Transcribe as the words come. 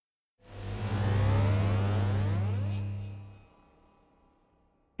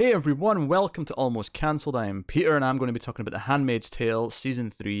Hey everyone, welcome to Almost Cancelled. I am Peter and I'm going to be talking about The Handmaid's Tale, Season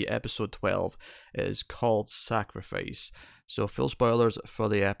 3, Episode 12. It is called Sacrifice. So, full spoilers for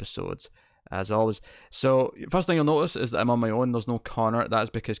the episodes, as always. So, first thing you'll notice is that I'm on my own. There's no Connor. That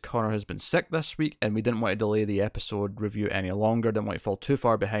is because Connor has been sick this week and we didn't want to delay the episode review any longer. Didn't want to fall too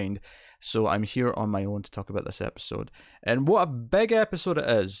far behind. So, I'm here on my own to talk about this episode. And what a big episode it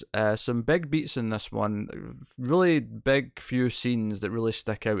is. Some big beats in this one. Really big few scenes that really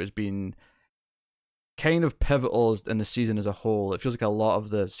stick out as being kind of pivotal in the season as a whole. It feels like a lot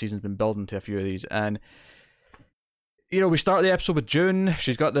of the season's been building to a few of these. And we start the episode with June.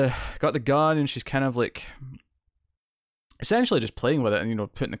 She's got the gun and she's kind of like essentially just playing with it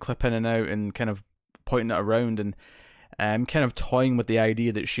and putting the clip in and out and kind of pointing it around and kind of toying with the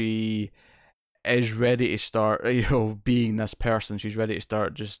idea that she is ready to start being this person. She's ready to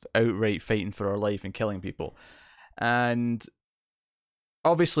start just outright fighting for her life and killing people. And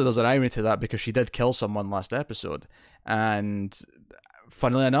obviously there's an irony to that because she did kill someone last episode, and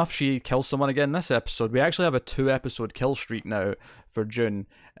funnily enough, she kills someone again this episode. We actually have a 2-episode kill streak now for June.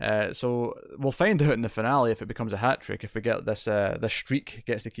 So we'll find out in the finale if it becomes a hat trick, if we get this streak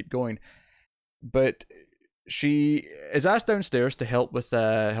gets to keep going. But she is asked downstairs to help with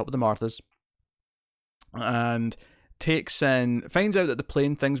the Marthas, and finds out that the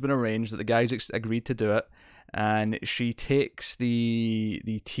plane thing's been arranged, that the guys agreed to do it, and she takes the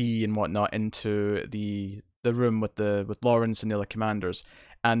tea and whatnot into the room with Lawrence and the other commanders,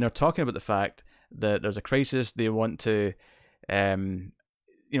 and they're talking about the fact that there's a crisis. They want to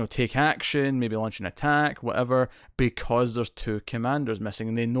take action, maybe launch an attack, whatever, because there's 2 commanders missing,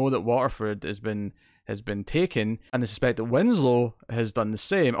 and they know that Waterford has been taken, and they suspect that Winslow has done the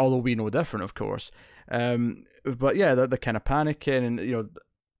same, although we know different, of course. But yeah, they're kind of panicking, and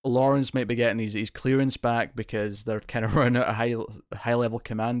Lawrence might be getting his clearance back because they're kind of running out of high level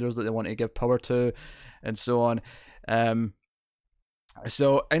commanders that they want to give power to, and so on. And she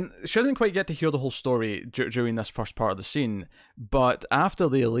doesn't quite get to hear the whole story during this first part of the scene, but after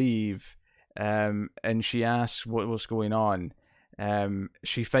they leave, and she asks what's going on,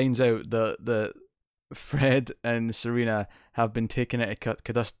 she finds out that Fred and Serena have been taken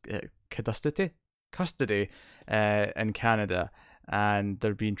into custody in Canada, and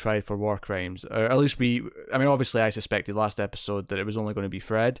they're being tried for war crimes. Or at least obviously I suspected last episode that it was only going to be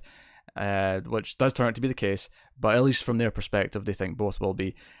Fred, which does turn out to be the case, but at least from their perspective, they think both will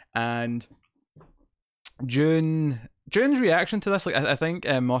be. And June's reaction to this, I think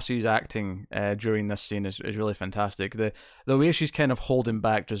Mossy's acting during this scene is really fantastic. The way she's kind of holding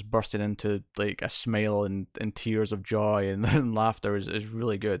back, just bursting into like a smile and tears of joy and laughter is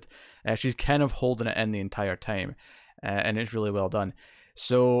really good. She's kind of holding it in the entire time, and it's really well done.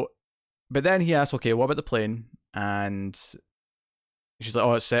 So, but then he asks, okay, what about the plane? And she's like,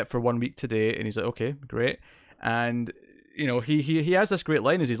 oh, it's set for 1 week today. And he's like, okay, great. And he has this great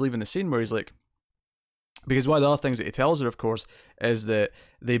line as he's leaving the scene where he's like, because one of the other things that he tells her, of course, is that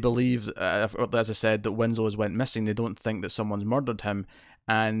they believe, as I said, that Winslow has went missing. They don't think that someone's murdered him.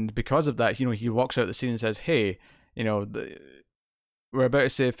 And because of that, he walks out the scene and says, hey, we're about to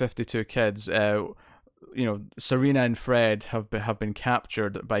save 52 kids. Serena and Fred have been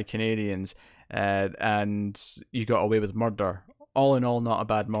captured by Canadians, and you got away with murder. All in all, not a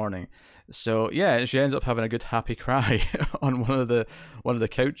bad morning. So yeah, she ends up having a good happy cry on one of the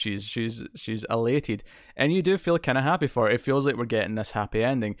couches. She's elated, and you do feel kind of happy for her. It feels like we're getting this happy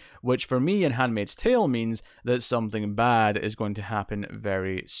ending, which for me in Handmaid's Tale means that something bad is going to happen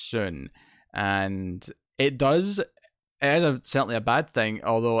very soon, and it does. It is certainly a bad thing,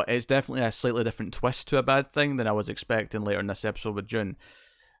 although it's definitely a slightly different twist to a bad thing than I was expecting later in this episode with June,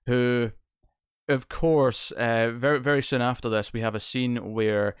 who, of course, very, very soon after this, we have a scene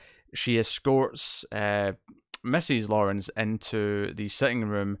where she escorts Mrs. Lawrence into the sitting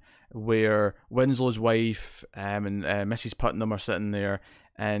room where Winslow's wife and Mrs. Putnam are sitting there,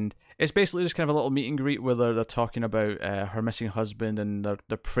 and it's basically just kind of a little meet and greet where they're talking about her missing husband, and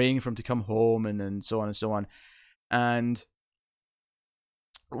they're praying for him to come home, and so on and so on. And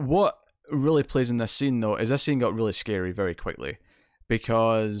what really plays in this scene, though, is this scene got really scary very quickly,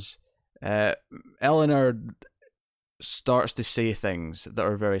 because Eleanor starts to say things that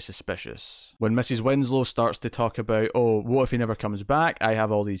are very suspicious. When Mrs. Winslow starts to talk about, oh, what if he never comes back? I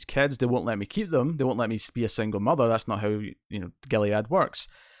have all these kids. They won't let me keep them. They won't let me be a single mother. That's not how Gilead works.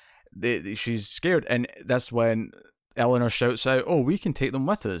 She's scared, and that's when Eleanor shouts out, "Oh, we can take them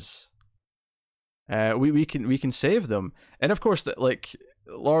with us. We can save them." And of course,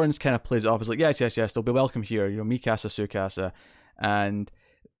 Lawrence kind of plays it off as like, yes, they'll be welcome here. Mi casa, su casa, and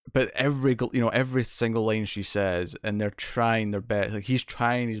but every single line she says, and they're trying their best. Like, he's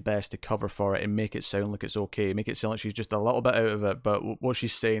trying his best to cover for it and make it sound like it's okay, make it sound like she's just a little bit out of it, but what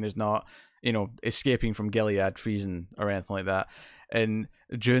she's saying is not, escaping from Gilead treason or anything like that. And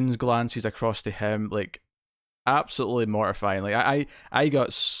June's glances across to him, like, absolutely mortifying. Like, I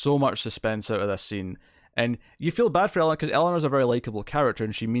got so much suspense out of this scene, and you feel bad for Eleanor because Eleanor's a very likable character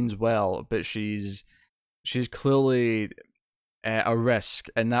and she means well, but she's clearly a risk,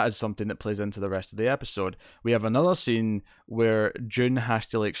 and that is something that plays into the rest of the episode. We have another scene where June has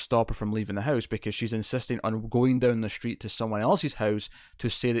to like stop her from leaving the house because she's insisting on going down the street to someone else's house to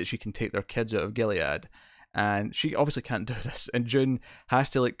say that she can take their kids out of Gilead, and she obviously can't do this, and June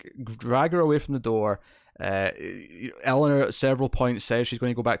has to like drag her away from the door. Eleanor at several points says she's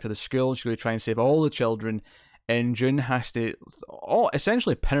going to go back to the school, she's going to try and save all the children, and June has to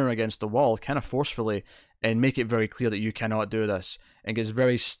essentially pin her against the wall, kind of forcefully, and make it very clear that you cannot do this, and gets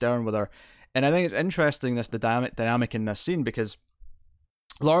very stern with her. And I think it's interesting, this dynamic in this scene, because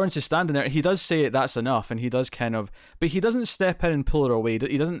Lawrence is standing there. He does say that's enough, and he does but he doesn't step in and pull her away.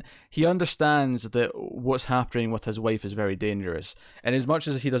 He understands that what's happening with his wife is very dangerous, and as much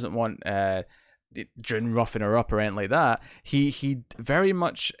as he doesn't want June roughing her up or anything like that, he very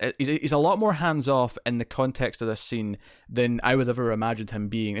much he's a lot more hands off in the context of this scene than I would ever imagined him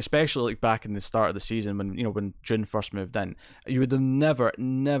being, especially like back in the start of the season when June first moved in. You would have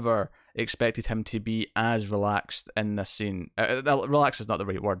never expected him to be as relaxed in this scene. Relaxed is not the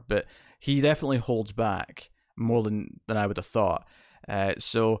right word, but he definitely holds back more than I would have thought.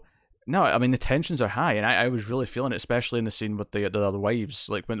 So no, I mean, the tensions are high, and I was really feeling it, especially in the scene with the other wives.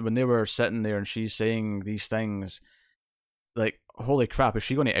 Like, when they were sitting there and she's saying these things, like, holy crap, is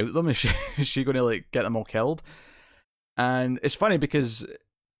she going to out them? Is she going to, like, get them all killed? And it's funny because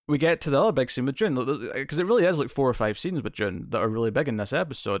we get to the other big scene with June, because it really is, like, 4 or 5 scenes with June that are really big in this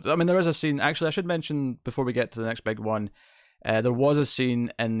episode. I mean, there is a scene, actually, I should mention, before we get to the next big one, there was a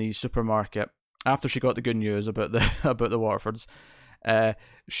scene in the supermarket, after she got the good news about the Waterfords.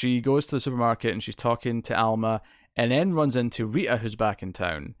 She goes to the supermarket and she's talking to Alma, and then runs into Rita, who's back in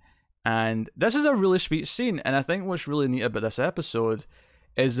town. And this is a really sweet scene, and I think what's really neat about this episode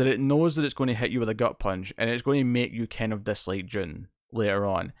is that it knows that it's going to hit you with a gut punch, and it's going to make you kind of dislike June later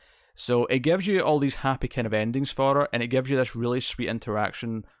on. So it gives you all these happy kind of endings for her, and it gives you this really sweet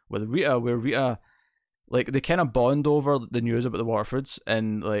interaction with Rita, where Rita, like, they kind of bond over the news about the Waterfords,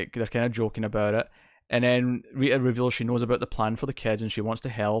 and like they're kind of joking about it. And then Rita reveals she knows about the plan for the kids and she wants to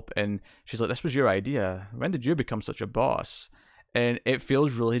help. And she's like, this was your idea. When did you become such a boss? And it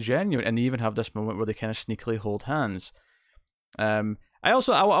feels really genuine. And they even have this moment where they kind of sneakily hold hands. I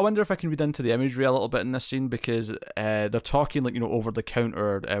wonder if I can read into the imagery a little bit in this scene, because they're talking, like, over the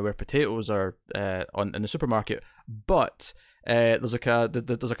counter where potatoes are in the supermarket. But there's like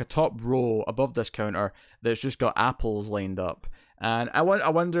a top row above this counter that's just got apples lined up. And I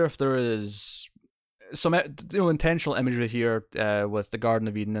wonder if there is some intentional imagery here with the Garden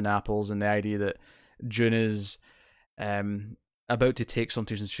of Eden and apples, and the idea that June is about to take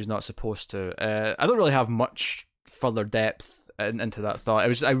something she's not supposed to. I don't really have much further depth into that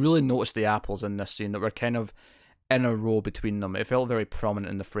thought. I really noticed the apples in this scene that were kind of in a row between them. It felt very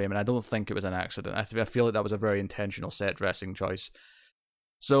prominent in the frame, and I don't think it was an accident. I feel like that was a very intentional set dressing choice.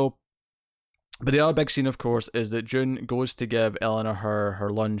 So, but the other big scene, of course, is that June goes to give Eleanor her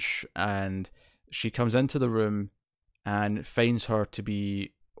lunch, and she comes into the room and finds her to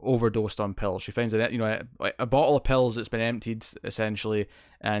be overdosed on pills. She finds a bottle of pills that's been emptied, essentially,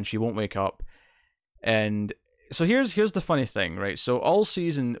 and she won't wake up. And so here's the funny thing, right? So all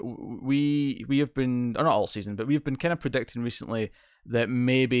season we have been, or not all season, but we've been kind of predicting recently that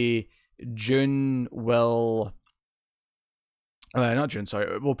maybe June will. Not June,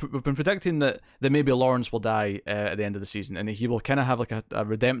 sorry. We've been predicting that maybe Lawrence will die at the end of the season, and he will kind of have like a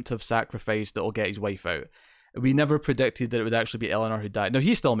redemptive sacrifice that will get his wife out. We never predicted that it would actually be Eleanor who died. Now,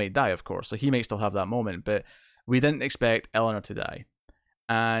 he still may die, of course, so he may still have that moment, but we didn't expect Eleanor to die.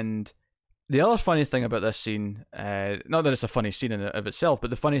 And the other funny thing about this scene, not that it's a funny scene in and of itself, but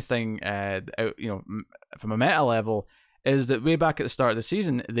the funny thing, from a meta level, is that way back at the start of the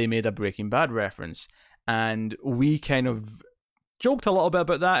season, they made a Breaking Bad reference, and we kind of joked a little bit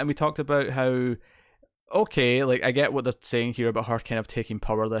about that, and we talked about how, okay, like, I get what they're saying here about her kind of taking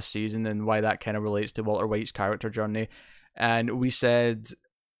power this season and why that kind of relates to Walter White's character journey. And we said,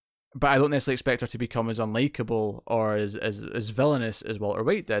 but I don't necessarily expect her to become as unlikable or as villainous as Walter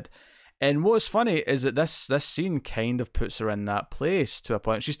White did. And what's funny is that this scene kind of puts her in that place to a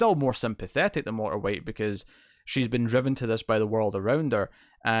point. She's still more sympathetic than Walter White because she's been driven to this by the world around her,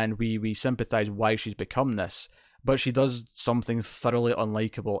 and we sympathize why she's become this. but she does something thoroughly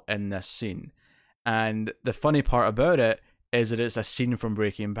unlikable in this scene. And the funny part about it is that it's a scene from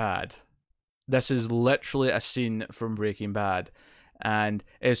Breaking Bad. This is literally a scene from Breaking Bad. And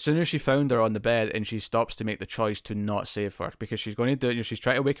as soon as she found her on the bed and she stops to make the choice to not save her, because she's going to do it, she's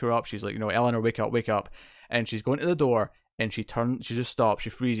trying to wake her up. She's like, Eleanor, wake up, wake up. And she's going to the door and she just stops, she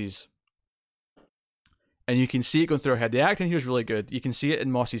freezes. And you can see it going through her head. The acting here is really good. You can see it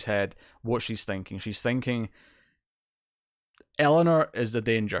in Mossy's head, what she's thinking. She's thinking, Eleanor is the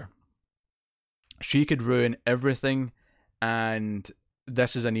danger. She could ruin everything, and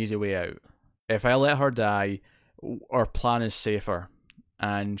this is an easy way out. If I let her die, our plan is safer,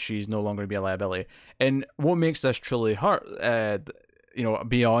 and she's no longer going to be a liability. And what makes this truly hurt,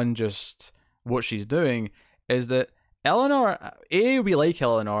 beyond just what she's doing, is that Eleanor, we like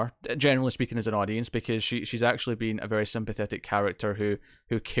Eleanor, generally speaking, as an audience, because she's actually been a very sympathetic character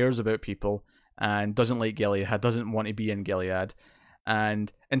who cares about people and doesn't like Gilead, doesn't want to be in Gilead.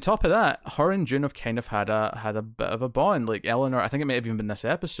 And on top of that, her and June have kind of had a bit of a bond. Like Eleanor, I think it might have even been this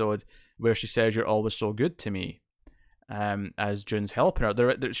episode where she says, "You're always so good to me," as June's helping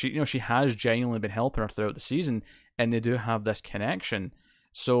her. She has genuinely been helping her throughout the season, and they do have this connection.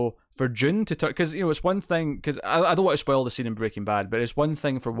 So for June to talk, because it's one thing, because I don't want to spoil the scene in Breaking Bad, but it's one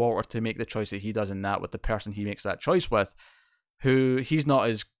thing for Walter to make the choice that he does in that with the person he makes that choice with, who he's not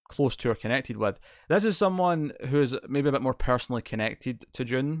as close to or connected with. This is someone who's maybe a bit more personally connected to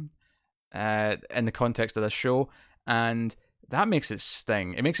June in the context of this show, and that makes it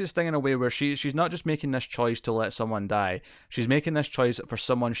sting. It makes it sting in a way where she's not just making this choice to let someone die. She's making this choice for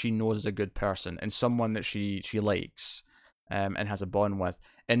someone she knows is a good person and someone that she likes and has a bond with,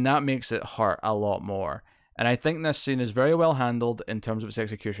 and that makes it hurt a lot more. And I think this scene is very well handled in terms of its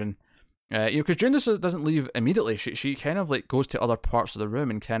execution. Because June doesn't leave immediately. She kind of like goes to other parts of the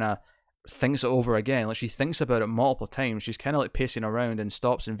room and kind of thinks it over again. Like she thinks about it multiple times. She's kind of like pacing around and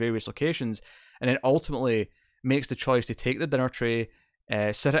stops in various locations, and then ultimately makes the choice to take the dinner tray,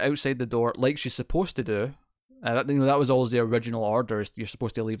 sit it outside the door like she's supposed to do. That was always the original order: is you're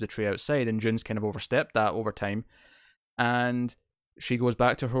supposed to leave the tray outside, and June's kind of overstepped that over time, and she goes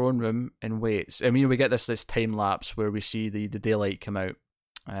back to her own room and waits. I mean, we get this time lapse where we see the daylight come out.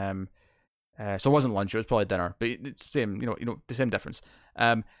 So it wasn't lunch; it was probably dinner, but it's the same, the same difference.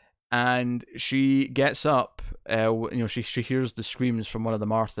 And she gets up. She hears the screams from one of the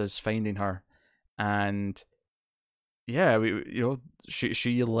Marthas finding her, and yeah,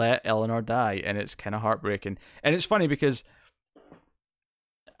 she let Eleanor die, and it's kind of heartbreaking. And it's funny because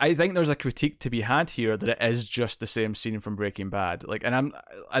I think there's a critique to be had here that it is just the same scene from Breaking Bad. Like, and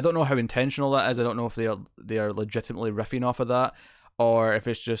I don't know how intentional that is. I don't know if they are legitimately riffing off of that, or if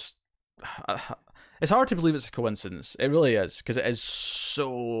it's just. It's hard to believe it's a coincidence. It really is, because it is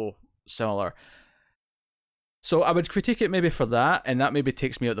so similar. So I would critique it maybe for that, and that maybe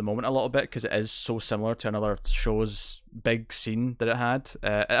takes me out the moment a little bit, because it is so similar to another show's big scene that it had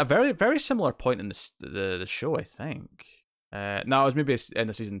at a very, very similar point in the show, I think. No, it was maybe in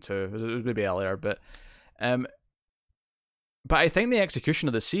the season 2. It was maybe earlier, but I think the execution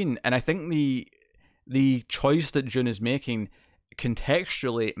of the scene, and I think the choice that June is making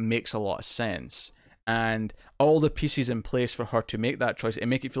contextually makes a lot of sense, and all the pieces in place for her to make that choice and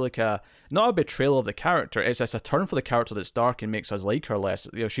make it feel like not a betrayal of the character. It's a turn for the character that's dark and makes us like her less.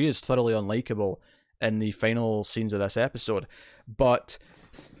 She is thoroughly unlikable in the final scenes of this episode, but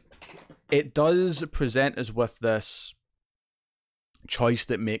it does present us with this choice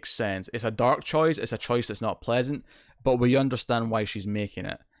that makes sense. It's a dark choice, it's a choice that's not pleasant, but we understand why she's making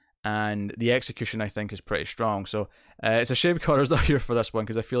it. And the execution, I think, is pretty strong. So it's a shame Connor's not here for this one,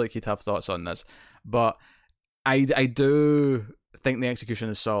 because I feel like he'd have thoughts on this. But I do think the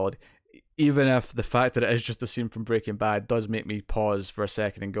execution is solid, even if the fact that it is just a scene from Breaking Bad does make me pause for a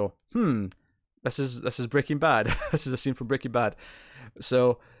second and go, this is Breaking Bad. This is a scene from Breaking Bad.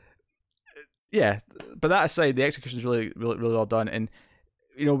 So yeah, but that aside, the execution is really, really, really well done. And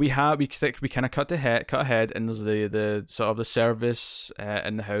we kind of cut ahead, and there's the sort of the service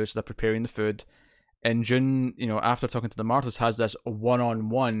in the house. They're preparing the food, and June, after talking to the Marthas, has this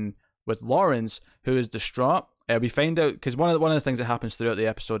one-on-one with Lawrence, who is distraught. We find out, because one of the things that happens throughout the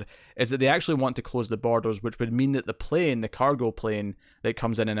episode is that they actually want to close the borders, which would mean that the cargo plane that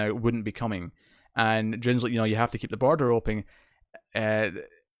comes in and out wouldn't be coming. And June's like, you have to keep the border open.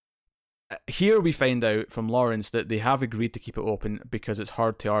 Here we find out from Lawrence that they have agreed to keep it open because it's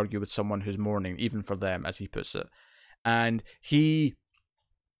hard to argue with someone who's mourning, even for them, as he puts it. And he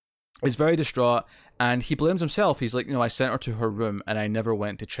is very distraught, and he blames himself. He's like, I sent her to her room and I never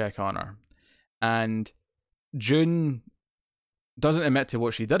went to check on her. And June doesn't admit to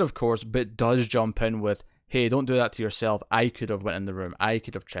what she did, of course, but does jump in with, hey, don't do that to yourself. I could have went in the room. I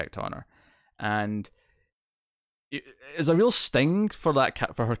could have checked on her. And it's a real sting for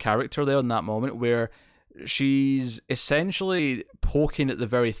for her character there in that moment, where she's essentially poking at the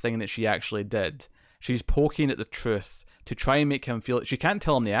very thing that she actually did. She's poking at the truth to try and make him feel. She can't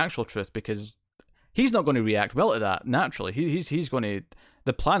tell him the actual truth because he's not going to react well to that naturally. He's going to.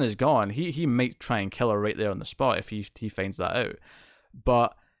 The plan is gone. He might try and kill her right there on the spot if he finds that out.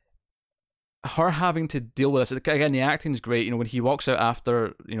 But her having to deal with this again, the acting is great. When he walks out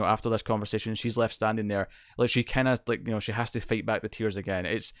after this conversation, she's left standing there, like she kind of she has to fight back the tears again.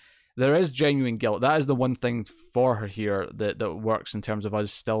 There is genuine guilt. That is the one thing for her here that works in terms of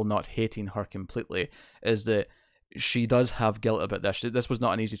us still not hating her completely, is that she does have guilt about this. This was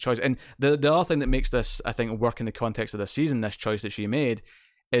not an easy choice. And the other thing that makes this, I think, work in the context of this season, this choice that she made,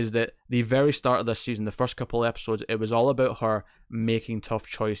 is that the very start of this season, the first couple of episodes, it was all about her making tough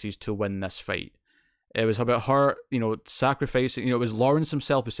choices to win this fight. It was about her, sacrificing. It was Lawrence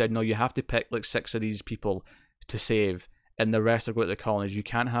himself who said, no, you have to pick like 6 of these people to save, and the rest are going to the colonies. You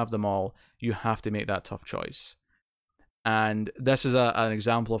can't have them all. You have to make that tough choice. And this is an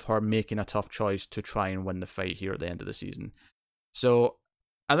example of her making a tough choice to try and win the fight here at the end of the season. So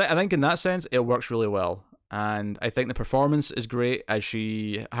I think in that sense, it works really well. And I think the performance is great as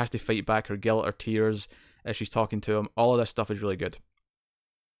she has to fight back her guilt, her tears, as she's talking to him. All of this stuff is really good.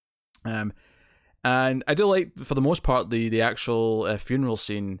 And I do like, for the most part, the actual funeral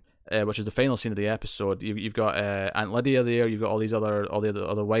scene, which is the final scene of the episode. You've got Aunt Lydia there. You've got all the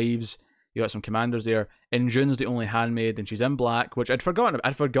other wives. You got some commanders there, and June's the only handmaid, and she's in black, which I'd forgotten.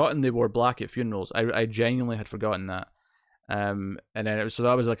 I'd forgotten they wore black at funerals. I genuinely had forgotten that. And then so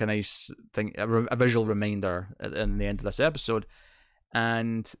that was like a nice thing, a visual reminder in the end of this episode.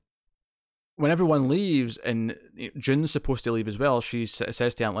 And when everyone leaves, and June's supposed to leave as well, she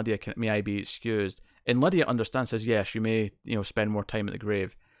says to Aunt Lydia, "May I be excused?" And Lydia understands, says, "Yes, you may, spend more time at the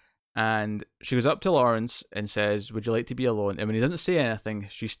grave." And she goes up to Lawrence and says, "Would you like to be alone?" And when he doesn't say anything,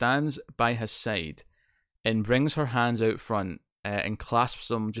 she stands by his side and brings her hands out front and clasps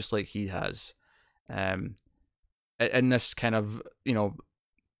them just like he has. In this kind of,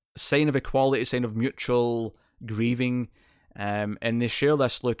 sign of equality, sign of mutual grieving. And they share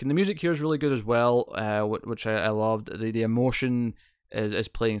this look. And the music here is really good as well, which I loved. The emotion is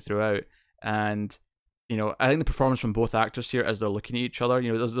playing throughout. And I think the performance from both actors here as they're looking at each other,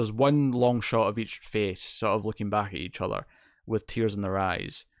 there's one long shot of each face sort of looking back at each other with tears in their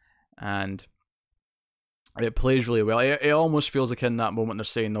eyes, and it plays really well. It almost feels like in that moment they're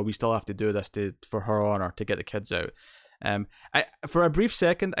saying, no, we still have to do this for her honor, to get the kids out. For a brief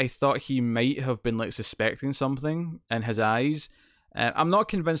second, I thought he might have been like suspecting something in his eyes. I'm not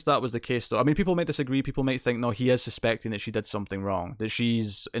convinced that was the case, though. I mean, people might disagree. People might think, no, he is suspecting that she did something wrong, that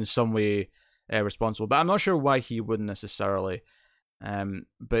she's in some way responsible, but I'm not sure why he wouldn't necessarily.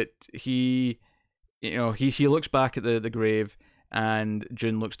 But he looks back at the grave, and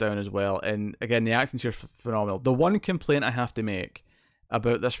June looks down as well. And again, the acting's here phenomenal. The one complaint I have to make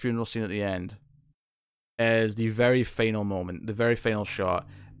about this funeral scene at the end is the very final moment, the very final shot,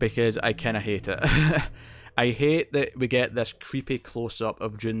 because I kind of hate it. I hate that we get this creepy close-up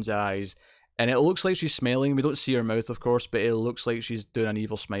of June's eyes, and it looks like she's smiling. We don't see her mouth, of course, but it looks like she's doing an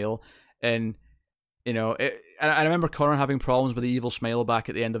evil smile. And, I remember Connor having problems with the evil smile back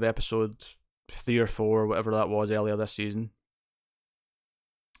at the end of episode 3 or 4, whatever that was, earlier this season.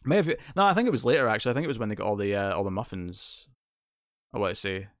 No, I think it was later, actually. I think it was when they got all the muffins. I want to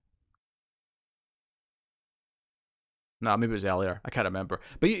say. No, maybe it was earlier. I can't remember.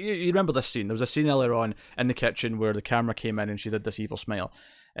 But you remember this scene. There was a scene earlier on in the kitchen where the camera came in and she did this evil smile.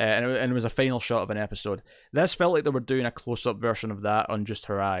 And it was a final shot of an episode. This felt like they were doing a close-up version of that on just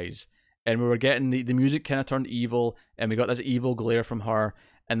her eyes. And we were getting the music kind of turned evil, and we got this evil glare from her,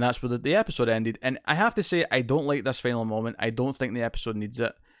 and that's where the episode ended. And I have to say, I don't like this final moment. I don't think the episode needs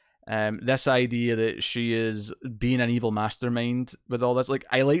it. This idea that she is being an evil mastermind with all this. Like,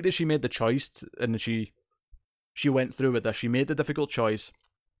 I like that she made the choice, and that she went through with this. She made the difficult choice,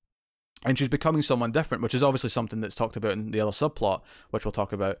 and she's becoming someone different, which is obviously something that's talked about in the other subplot, which we'll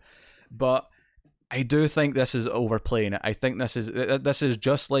talk about. But I do think this is overplaying it. I think this is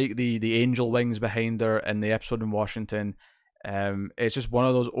just like the angel wings behind her in the episode in Washington. It's just one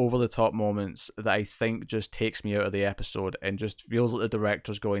of those over-the-top moments that I think just takes me out of the episode and just feels like the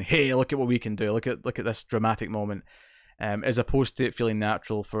director's going, "Hey, look at what we can do. Look at this dramatic moment," as opposed to it feeling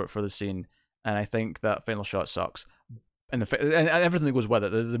natural for the scene. And I think that final shot sucks, and and everything that goes with it,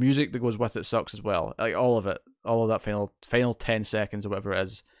 the music that goes with it sucks as well. Like all of it, all of that final 10 seconds or whatever it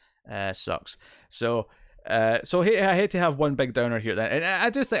is, sucks. So So I hate to have one big downer here. Then, and I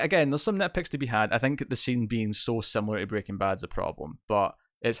do think again, there's some nitpicks to be had. I think the scene being so similar to Breaking Bad's a problem, but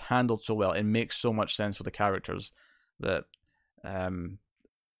it's handled so well. It makes so much sense for the characters that,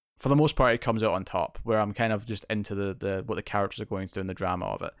 for the most part, it comes out on top. Where I'm kind of just into the what the characters are going through and the drama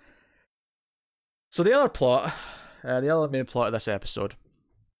of it. So the other plot, the other main plot of this episode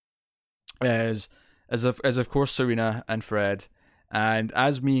is of course Serena and Fred. And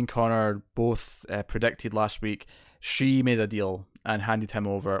as me and Connor both predicted last week, she made a deal and handed him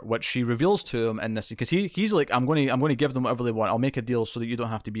over, which she reveals to him in this, because he's like, I'm going to give them whatever they want. I'll make a deal so that you don't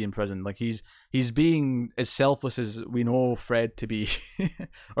have to be in prison. Like he's being as selfless as we know Fred to be,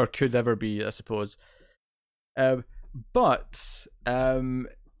 or could ever be, I suppose. But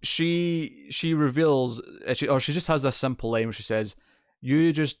she reveals, she just has this simple line where she says,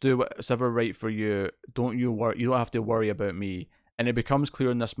 "You just do what's ever right for you. Don't you worry. You don't have to worry about me." And it becomes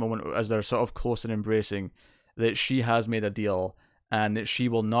clear in this moment, as they're sort of close and embracing, that she has made a deal and that she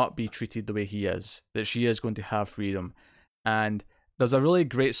will not be treated the way he is, that she is going to have freedom. And there's a really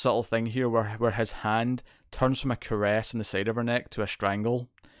great subtle thing here where his hand turns from a caress on the side of her neck to a strangle.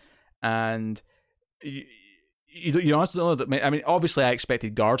 And you honestly don't know that. I mean, obviously I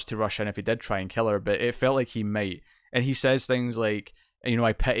expected guards to rush in if he did try and kill her, but it felt like he might. And he says things like,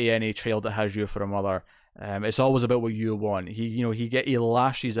 I pity any child that has you for a mother. It's always about what you want. He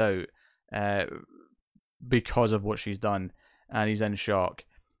lashes out because of what she's done, and he's in shock.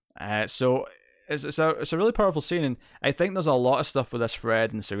 So it's a really powerful scene, and I think there's a lot of stuff with this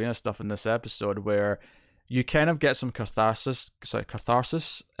Fred and Serena stuff in this episode where you kind of get some catharsis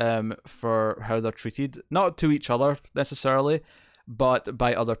for how they're treated, not to each other necessarily, but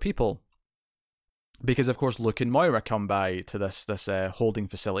by other people. Because of course Luke and Moira come by to this holding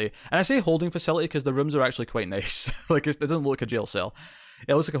facility, and I say holding facility because the rooms are actually quite nice. Like it doesn't look like a jail cell;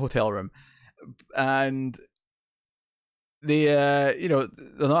 it looks like a hotel room, and they they're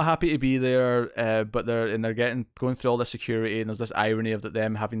not happy to be there, but they're going through all the security, and there's this irony of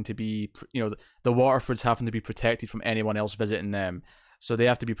them having to be, the Waterfords having to be protected from anyone else visiting them, so they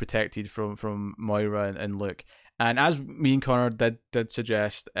have to be protected from Moira and Luke. And as me and Connor did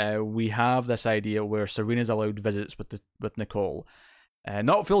suggest, we have this idea where Serena's allowed visits with Nicole,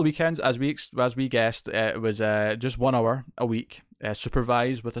 not full weekends as we guessed. It was just 1 hour a week,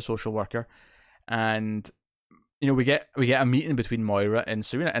 supervised with a social worker, and we get a meeting between Moira and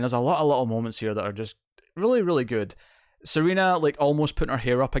Serena, and there's a lot of little moments here that are just really, really good. Serena almost putting her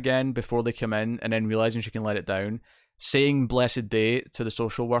hair up again before they come in, and then realizing she can let it down. Saying "blessed day" to the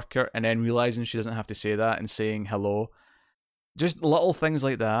social worker, and then realizing she doesn't have to say that and saying hello. Just little things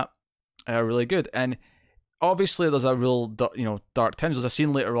like that are really good. And obviously there's a real dark tinge. There's a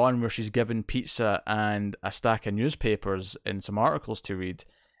scene later on where she's given pizza and a stack of newspapers and some articles to read,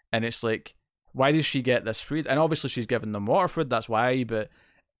 and it's like, why does she get this freedom? And obviously she's given them Waterford, that's why, but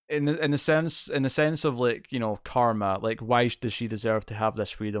in the sense of karma, why does she deserve to have this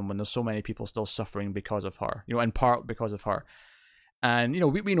freedom when there's so many people still suffering because of her, in part because of her. And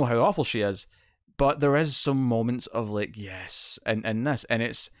we know how awful she is, but there is some moments of yes, and this, and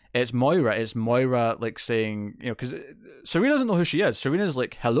it's Moira saying, because Serena doesn't know who she is. Serena's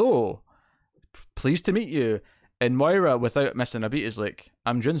like, "Hello, pleased to meet you," and Moira, without missing a beat, is like,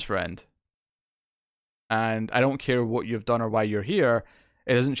 "I'm June's friend, and I don't care what you've done or why you're here.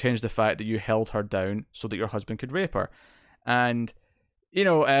 It doesn't change the fact that you held her down so that your husband could rape her." And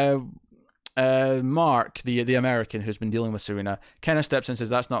Mark, the American who's been dealing with Serena, kind of steps in and says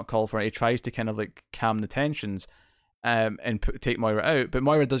that's not called for. He tries to kind of calm the tensions and take Moira out, but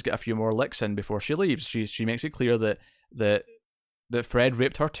Moira does get a few more licks in before she leaves. She makes it clear that Fred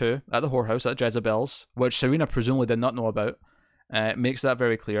raped her too at the whorehouse at Jezebel's, which Serena presumably did not know about. Makes that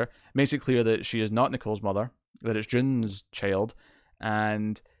very clear. Makes it clear that she is not Nicole's mother, that it's June's child.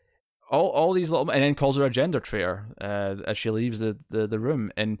 And all these little, and then calls her a gender traitor as she leaves the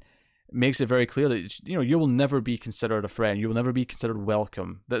room, and makes it very clear that you will never be considered a friend. You will never be considered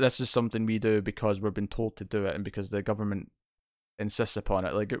welcome. That this is something we do because we're been told to do it, and because the government insists upon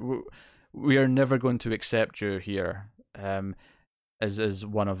it. We are never going to accept you here as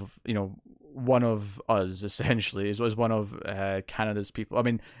one of us, essentially, is one of Canada's people. I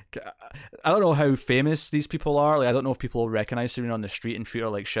mean, I don't know how famous these people are. I don't know if people recognize Serena on the street and treat her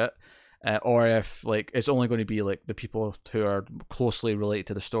like shit, or if it's only going to be the people who are closely related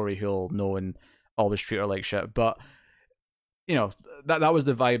to the story who'll know and always treat her like shit. But that was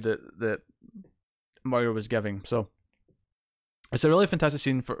the vibe that Moira was giving. So it's a really fantastic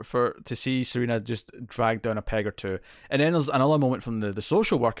scene for to see Serena just drag down a peg or two. And then there's another moment from the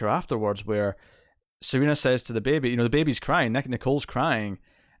social worker afterwards where Serena says to the baby, the baby's crying, Nicole's crying,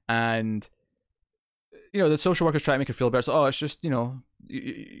 and the social worker's trying to make her feel better. So, it's just,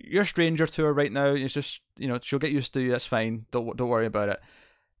 you're a stranger to her right now. It's just, she'll get used to you. That's fine. Don't worry about it.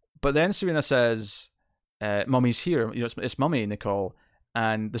 But then Serena says, Mummy's here. It's Mummy, Nicole.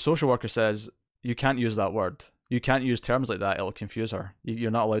 And the social worker says, you can't use that word. You can't use terms like that. It'll confuse her.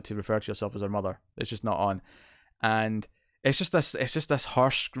 You're not allowed to refer to yourself as her mother. It's just not on. And it's just this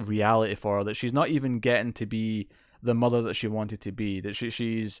harsh reality for her that she's not even getting to be the mother that she wanted to be. That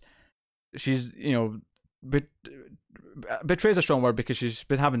she's betrays a strong word because she's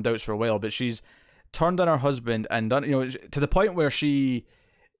been having doubts for a while, but she's turned on her husband and done, to the point where she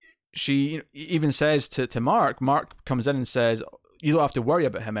even says to Mark comes in and says, you don't have to worry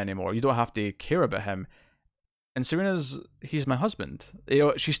about him anymore. You don't have to care about him. And Serena's, he's my husband.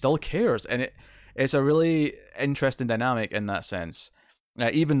 She still cares. And it's a really interesting dynamic in that sense.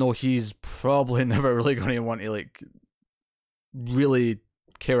 Even though he's probably never really going to want to, really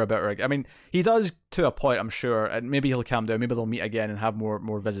care about her. I mean, he does to a point, I'm sure, and maybe he'll calm down. Maybe they'll meet again and have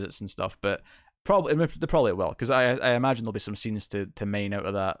more visits and stuff. But they probably will, because I imagine there'll be some scenes to mine out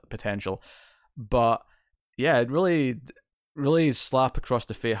of that potential. But yeah, it really slap across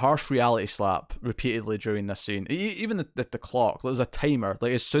the face, harsh reality slap repeatedly during this scene. Even the clock, there's a timer.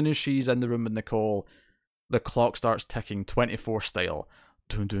 As soon as she's in the room with Nicole, the clock starts ticking 24 style.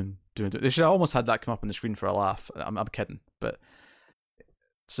 Dun, dun, dun, dun. They should have almost had that come up on the screen for a laugh. I'm kidding, but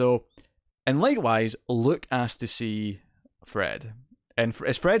so, and likewise, Luke asks to see Fred, and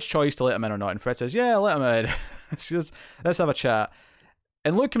it's Fred's choice to let him in or not. And Fred says, "Yeah, let him in. Let's have a chat."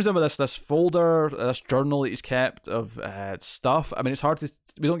 And Luke comes in with this folder, this journal that he's kept of stuff. I mean, it's hard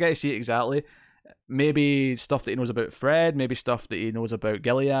we don't get to see it exactly. Maybe stuff that he knows about Fred, maybe stuff that he knows about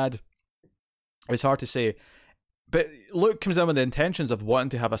Gilead. It's hard to say. But Luke comes in with the intentions of wanting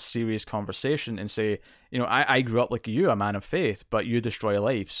to have a serious conversation and say, I grew up like you, a man of faith, but you destroy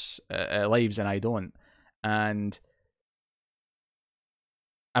lives and I don't. And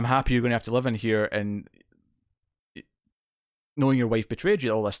I'm happy you're going to have to live in here and knowing your wife betrayed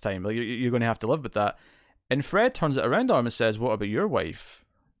you all this time. You're going to have to live with that. And Fred turns it around on him and says, what about your wife?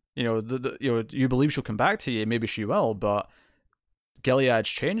 You believe she'll come back to you. Maybe she will, but Gilead's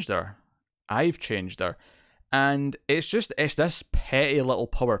changed her. I've changed her. And it's this petty little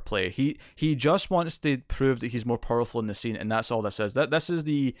power play. He just wants to prove that he's more powerful in the scene, and that's all this is. This is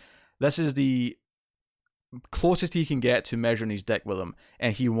the closest he can get to measuring his dick with him,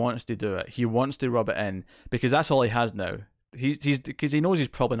 and he wants to do it. He wants to rub it in because that's all he has now. He's because he knows he's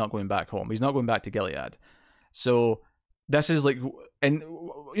probably not going back home. He's not going back to Gilead. So this is and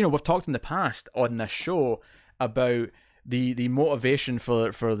we've talked in the past on this show about the motivation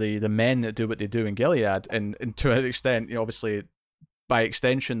for the men that do what they do in Gilead, and to an extent, obviously by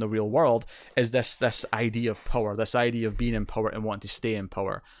extension the real world, is this idea of power, this idea of being in power and wanting to stay in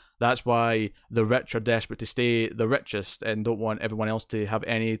power. That's why the rich are desperate to stay the richest and don't want everyone else to have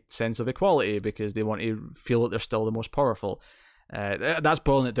any sense of equality, because they want to feel that they're still the most powerful. That's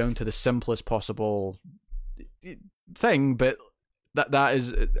boiling it down to the simplest possible thing, but that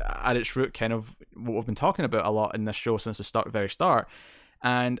is at its root kind of what we've been talking about a lot in this show since the very start.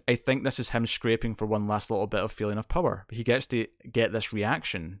 And I think this is him scraping for one last little bit of feeling of power. He gets to get this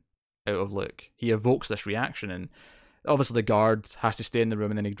reaction out of Luke. He evokes this reaction, and obviously the guard has to stay in the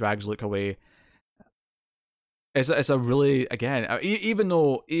room, and then he drags Luke away. It's a really, again, even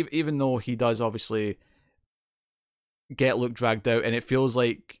though he does obviously get Luke dragged out, and it feels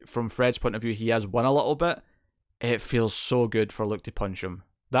like from Fred's point of view he has won a little bit, it feels so good for Luke to punch him.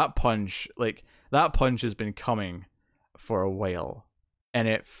 That punch has been coming for a while, and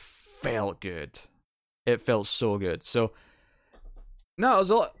it felt good. It felt so good. So, no,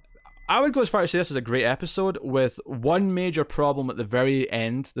 I would go as far as to say this is a great episode with one major problem at the very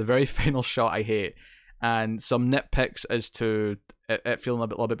end, the very final shot I hate, and some nitpicks as to it feeling a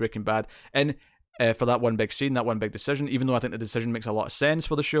little bit Breaking Bad. And for that one big scene, that one big decision, even though I think the decision makes a lot of sense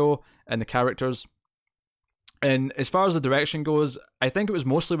for the show and the characters. And as far as the direction goes, I think it was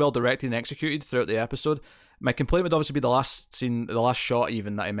mostly well directed and executed throughout the episode. My complaint would obviously be the last scene, the last shot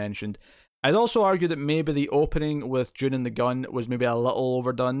even that I mentioned. I'd also argue that maybe the opening with June and the gun was maybe a little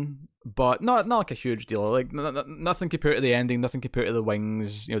overdone, but not like a huge deal. Like nothing compared to the ending, nothing compared to the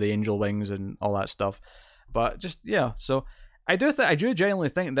wings, the angel wings and all that stuff. But just so I do genuinely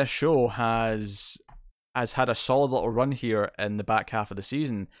think this show has had a solid little run here in the back half of the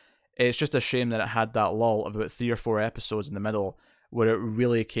season. It's just a shame that it had that lull of about 3 or 4 episodes in the middle where it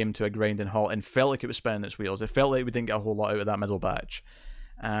really came to a grinding halt and felt like it was spinning its wheels. It felt like we didn't get a whole lot out of that middle batch.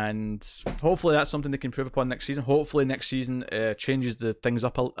 And hopefully that's something they can improve upon next season. Hopefully next season changes the things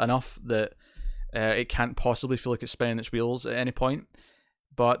up enough that it can't possibly feel like it's spinning its wheels at any point.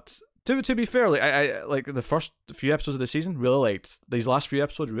 But To be fair, like I like the first few episodes of the season, really liked. These last few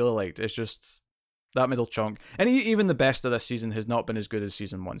episodes, really liked. It's just that middle chunk, and even the best of this season has not been as good as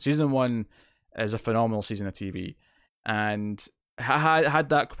season one. Season one is a phenomenal season of TV, and had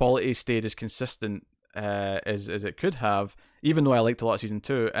that quality stayed as consistent as it could have, even though I liked a lot of season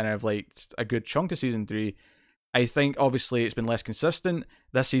two, and I've liked a good chunk of season three. I think obviously it's been less consistent.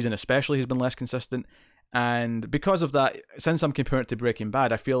 This season especially has been less consistent. And because of that, since I'm comparing it to Breaking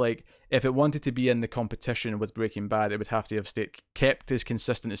Bad, I feel like if it wanted to be in the competition with Breaking Bad, it would have to have kept as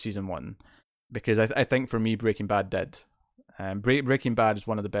consistent as season one. Because I think for me, Breaking Bad did. Breaking Bad is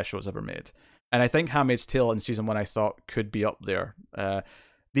one of the best shows ever made. And I think Handmaid's Tale in season one I thought could be up there.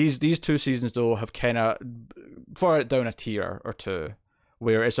 These two seasons, though, have kind of brought it down a tier or two,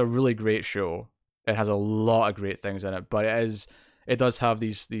 where it's a really great show. It has a lot of great things in it, but it does have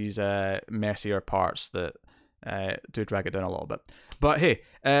these messier parts that do drag it down a little bit. But hey,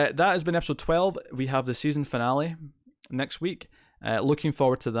 that has been episode 12. We have the season finale next week. Looking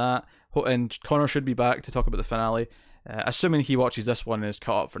forward to that. And Connor should be back to talk about the finale, assuming he watches this one and is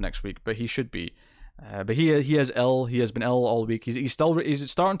caught up for next week. But he should be. But he is ill. He has been ill all week. He's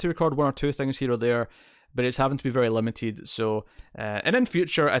starting to record one or two things here or there, but it's having to be very limited. So, and in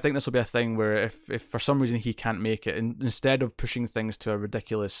future, I think this will be a thing where if for some reason he can't make it, and instead of pushing things to a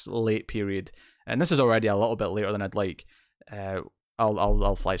ridiculous late period, and this is already a little bit later than I'd like,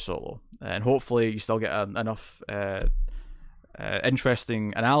 I'll fly solo, and hopefully you still get enough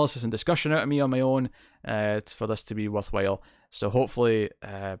interesting analysis and discussion out of me on my own for this to be worthwhile. So hopefully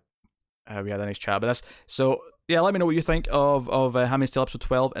we had a nice chat about this. So yeah, let me know what you think of Handmaid's Tale episode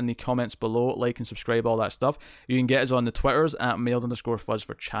 12 in the comments below. Like and subscribe, all that stuff. You can get us on the Twitters at mailed_fuzz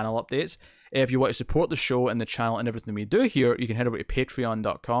for channel updates. If you want to support the show and the channel and everything we do here, you can head over to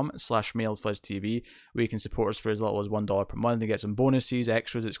patreon.com/mailedfuzztv, where you can support us for as little as $1 per month and get some bonuses,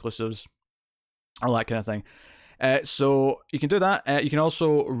 extras, exclusives, all that kind of thing. So you can do that. You can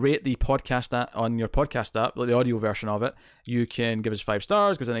also rate the podcast on your podcast app, like the audio version of it. You can give us 5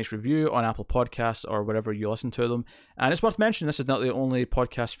 stars, give us a nice review on Apple Podcasts or wherever you listen to them. And it's worth mentioning, this is not the only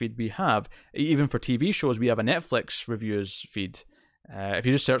podcast feed we have. Even for TV shows, we have a Netflix reviews feed. If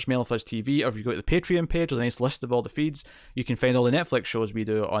you just search Mail Fuzz TV, or if you go to the Patreon page, there's a nice list of all the feeds. You can find all the Netflix shows we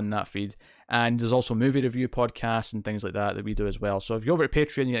do on that feed. And there's also movie review podcasts and things like that we do as well. So if you go over to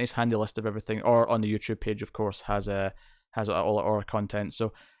Patreon, you get a nice handy list of everything. Or on the YouTube page, of course, has all our content.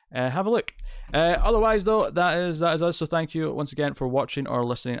 So have a look. Otherwise, though, that is us. So thank you once again for watching or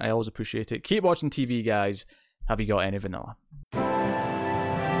listening. I always appreciate it. Keep watching TV, guys. Have you got any vanilla?